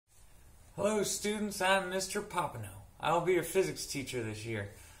Hello students, I'm Mr. Popenoe. I'll be your physics teacher this year.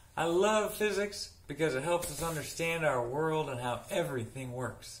 I love physics because it helps us understand our world and how everything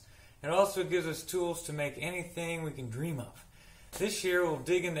works. It also gives us tools to make anything we can dream of. This year we'll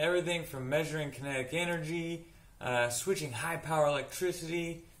dig into everything from measuring kinetic energy, switching high power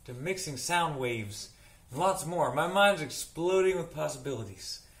electricity, to mixing sound waves, and lots more. My mind's exploding with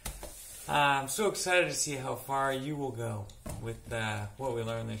possibilities. I'm so excited to see how far you will go with what we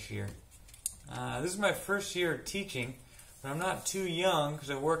learned this year. This is my first year teaching, but I'm not too young because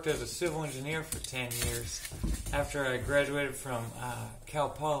I worked as a civil engineer for 10 years after I graduated from Cal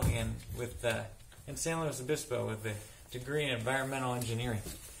Poly in San Luis Obispo with a degree in environmental engineering.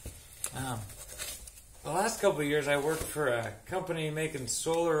 The last couple of years I worked for a company making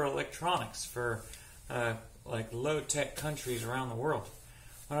solar electronics for low-tech countries around the world.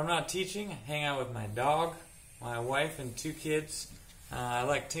 When I'm not teaching, I hang out with my dog, my wife, and 2 kids. I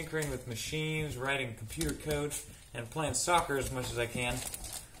like tinkering with machines, writing computer code, and playing soccer as much as I can.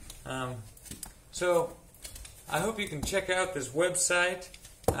 So I hope you can check out this website.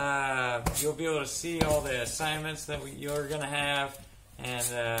 You'll be able to see all the assignments that you're going to have,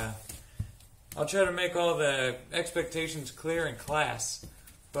 and I'll try to make all the expectations clear in class.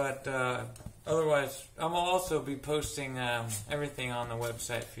 But otherwise, I'll also be posting everything on the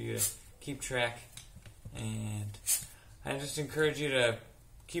website for you to keep track. And I just encourage you to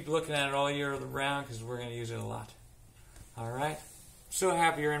keep looking at it all year round because we're going to use it a lot. Alright? So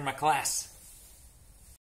happy you're in my class.